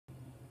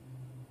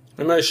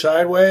Am I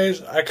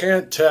sideways? I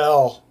can't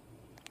tell.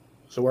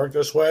 Does it work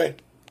this way?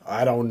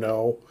 I don't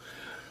know.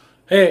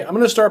 Hey, I'm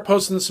going to start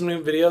posting some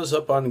new videos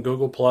up on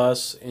Google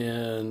Plus,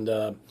 and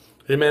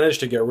they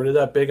managed to get rid of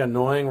that big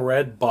annoying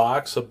red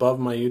box above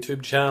my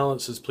YouTube channel. It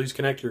says, please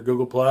connect your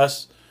Google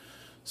Plus.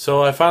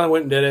 So I finally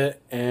went and did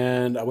it,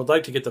 and I would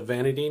like to get the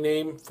vanity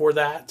name for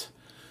that.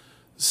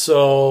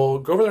 So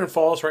go over there and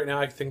follow us right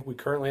now. I think we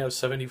currently have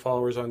 70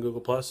 followers on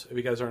Google Plus. If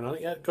you guys aren't on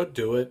it yet, go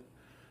do it.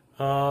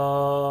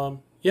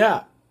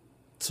 Yeah.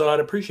 So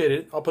I'd appreciate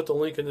it. I'll put the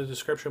link in the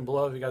description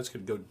below if you guys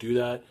could go do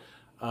that.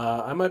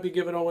 I might be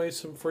giving away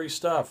some free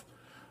stuff.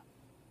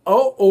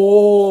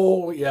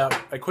 Oh, yeah.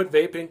 I quit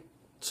vaping.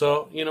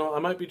 So, I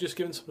might be just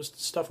giving some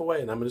stuff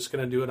away, and I'm just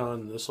going to do it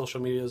on the social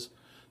medias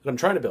that I'm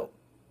trying to build.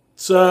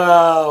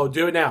 So,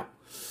 do it now.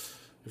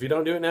 If you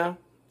don't do it now,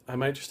 I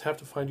might just have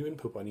to find you and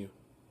poop on you.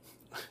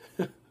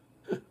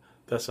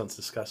 That sounds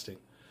disgusting.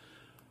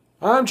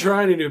 I'm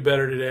trying to do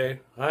better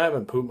today. I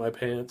haven't pooped my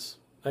pants.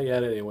 Not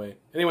yet, anyway.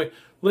 Anyway,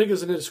 link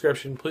is in the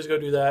description. Please go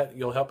do that.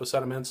 You'll help us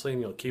out immensely,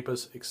 and you'll keep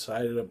us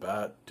excited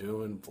about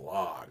doing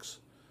vlogs.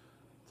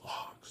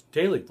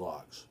 Daily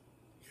vlogs.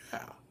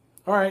 Yeah.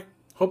 All right.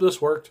 Hope this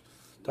worked.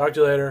 Talk to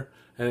you later.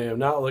 And I am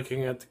not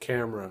looking at the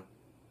camera.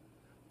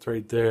 It's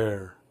right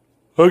there.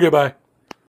 Okay, bye.